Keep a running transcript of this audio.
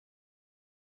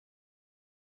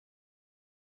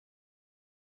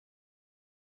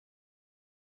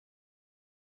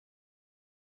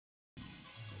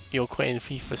you're quitting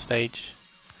FIFA stage.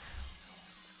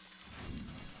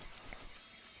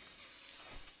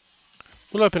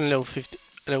 We'll open a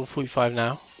little 45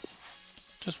 now.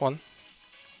 Just one.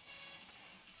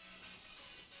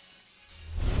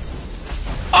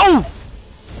 Oh!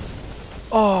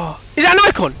 Oh! Is that an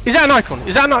icon? Is that an icon?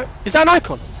 Is that an icon? Is that an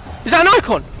icon? Is that an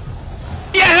icon?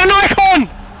 Yeah, an icon!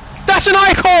 That's an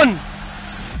icon!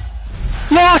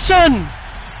 Larson!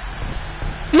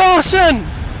 Larson!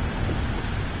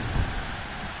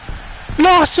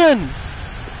 Larson!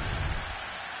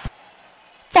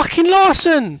 Fucking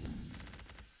Larson!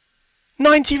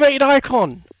 90 rated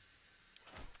icon!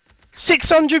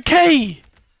 600k!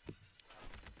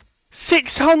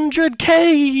 600k!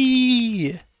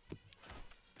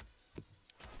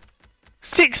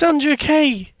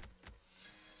 600k!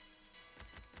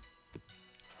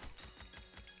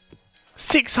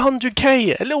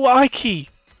 600k! A little Ike!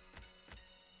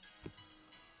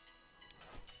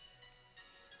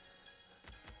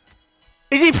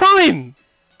 Is he prime?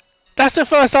 That's the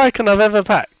first icon I've ever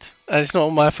packed, and it's not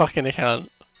on my fucking account.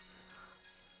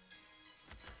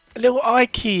 A little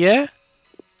Ike, yeah?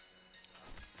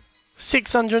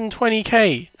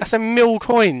 620k. That's a mil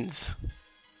coins.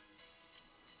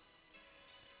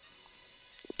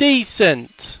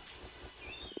 Decent.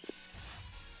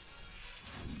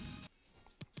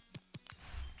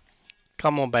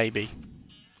 Come on, baby.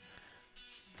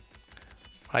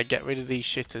 Right, get rid of these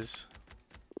shitters.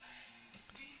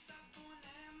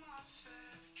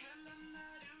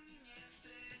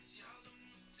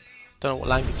 Don't know what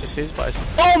language this is, but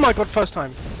it's... Oh my god, first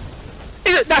time!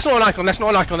 Is it? That's not an icon, that's not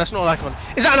an icon, that's not an icon.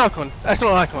 Is that an icon? That's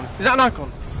not an icon. Is that an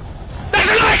icon?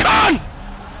 That's an icon!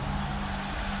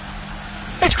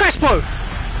 It's Crespo!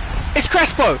 It's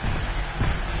Crespo!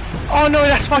 Oh no,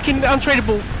 that's fucking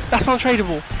untradeable. That's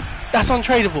untradeable. That's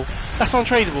untradeable. That's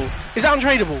untradeable. Is that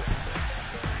untradeable?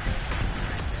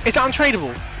 Is that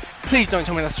untradeable? Please don't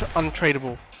tell me that's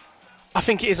untradeable. I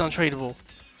think it is untradeable.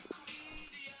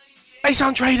 It's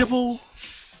untradeable.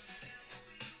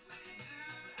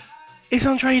 It's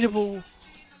untradeable.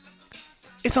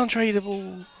 It's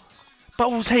untradeable.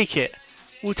 But we'll take it.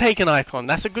 We'll take an icon.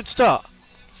 That's a good start.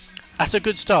 That's a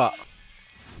good start.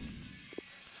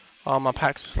 Oh, my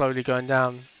packs are slowly going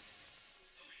down.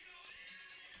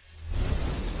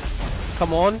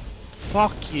 Come on.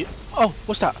 Fuck you. Oh,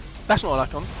 what's that? That's not an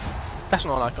icon. That's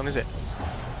not an icon, is it?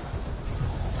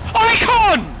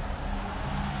 Icon!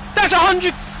 That's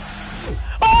 100.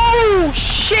 Oh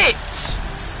shit!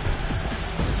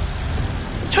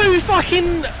 2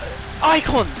 fucking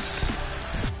icons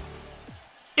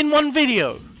in one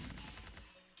video.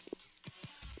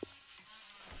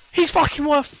 He's fucking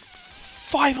worth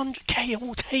 500k. I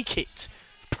will take it.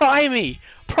 Primey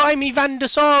Van der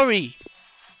Sari.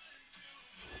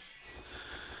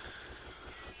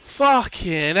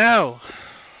 Fucking hell.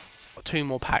 Got 2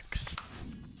 more packs.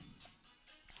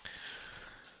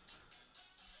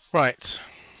 Right.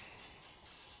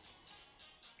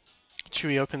 Should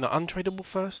we open the untradeable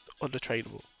first or the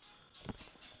tradable?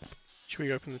 Should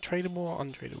we open the tradable or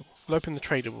untradeable? We'll open the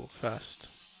tradable first.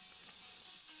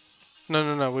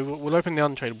 No. We'll open the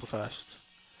untradeable first.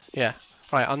 Yeah.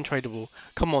 Right, untradeable.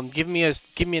 Come on, give me a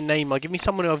name. Or give me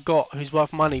someone who I've got who's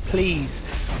worth money, please.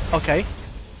 Okay.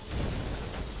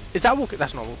 Is that a walkout?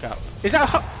 That's not a walkout. Is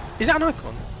that an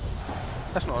icon?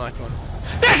 That's not an icon.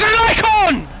 That's an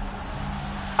icon!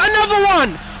 Another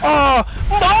one! Oh,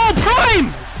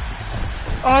 prime!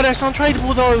 Oh, that's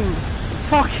untradeable though.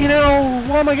 Fucking hell!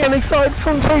 Why am I getting excited? It's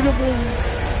untradeable.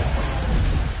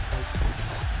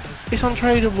 It's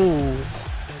untradeable.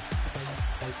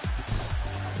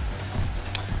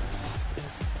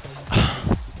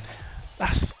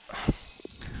 That's...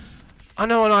 I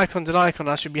know an icon's an icon,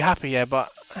 I should be happy, yeah,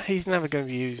 but he's never going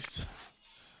to be used.